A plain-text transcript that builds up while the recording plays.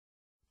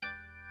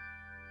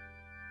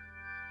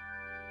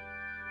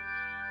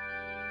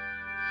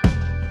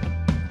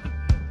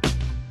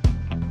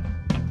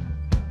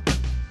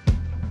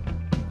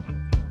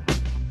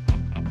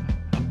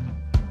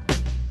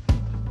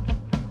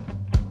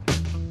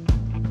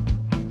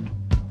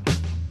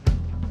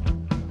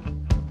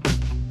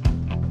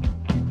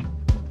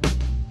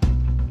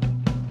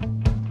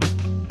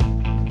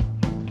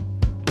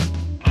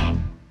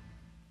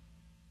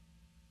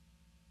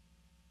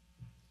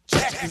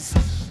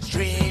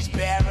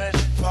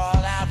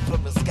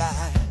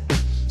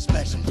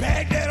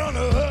Baghdad on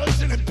the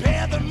hooks and the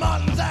Panther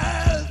Martin's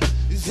eyes.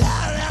 He's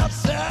hiding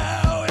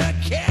outside with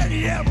a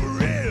candy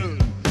apparel.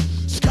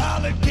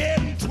 Scarlet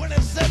getting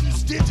 27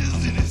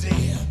 stitches in his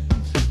hand.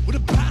 With a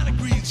pint of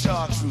green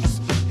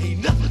chartreuse.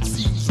 Ain't nothing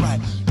seems right.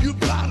 You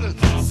bought a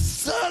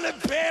sunny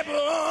paper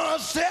on a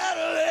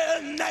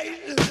Saturday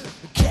night.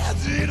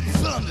 Cats hit the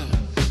thunder.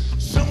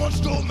 Someone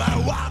stole my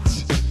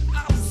watch.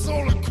 I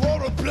sold a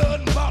quart of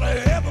blood and bought a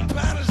half a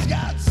pint of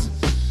scotch.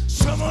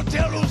 Someone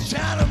tell those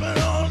Chinamen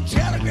on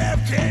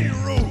Telegraph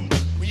Canyon Road.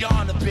 We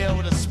on the bill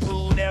with a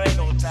spoon, there ain't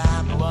no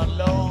time to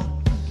unload.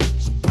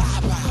 So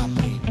bye-bye,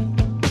 baby.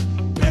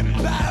 Baby,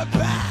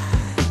 bye-bye.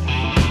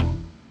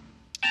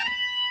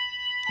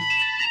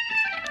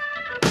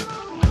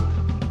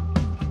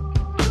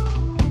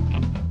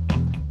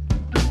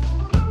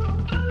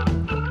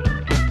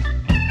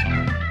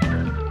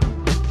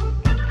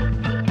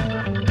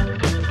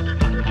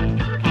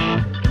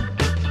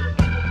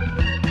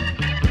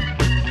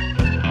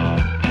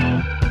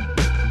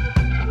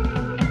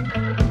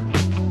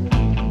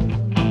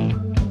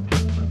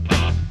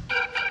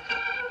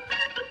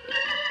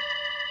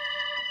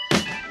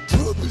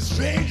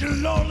 Stranger,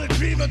 lonely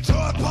dreamer,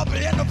 toy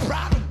puppy, and the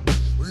problem.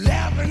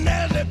 Laughing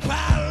as they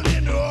pile